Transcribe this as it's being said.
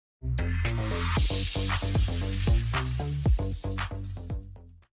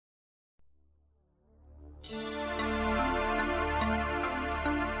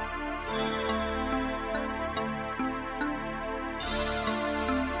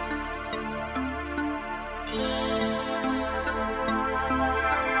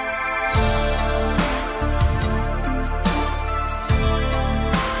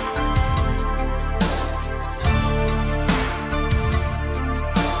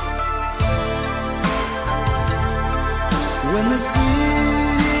when the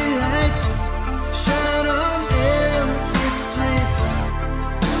city lights shine on empty streets,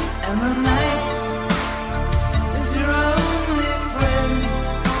 and the night is your only friend.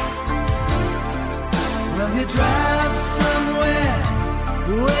 Well, you drive somewhere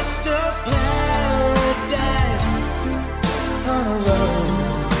west of paradise on a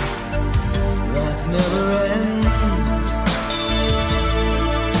road that never ends.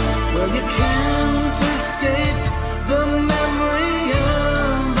 Well, you can't escape the memory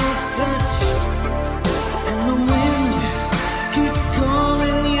of the touch, and the wind keeps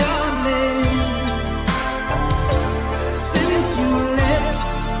calling your name. Since you left,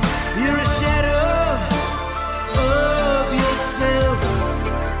 you're a shadow of yourself,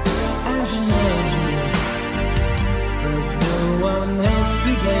 and you know there's no one else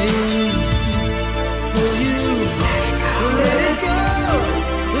to blame. So you let it go,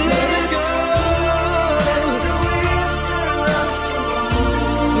 let it go.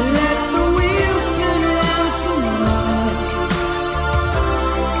 Let the wheels turn around some more.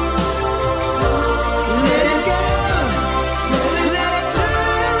 Let it go, let it turn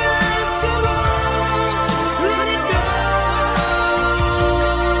around some more. Let it go.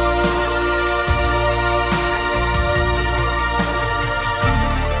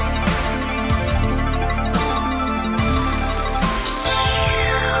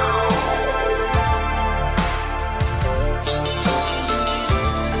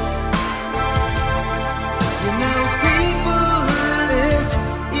 You know, people who live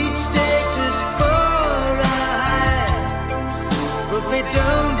each day just for a high, but they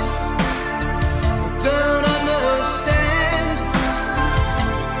don't understand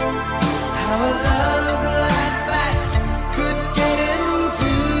how a love like that could get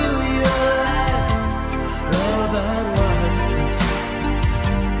into your life. Well, that wasn't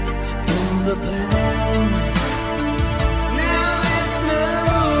in the plan.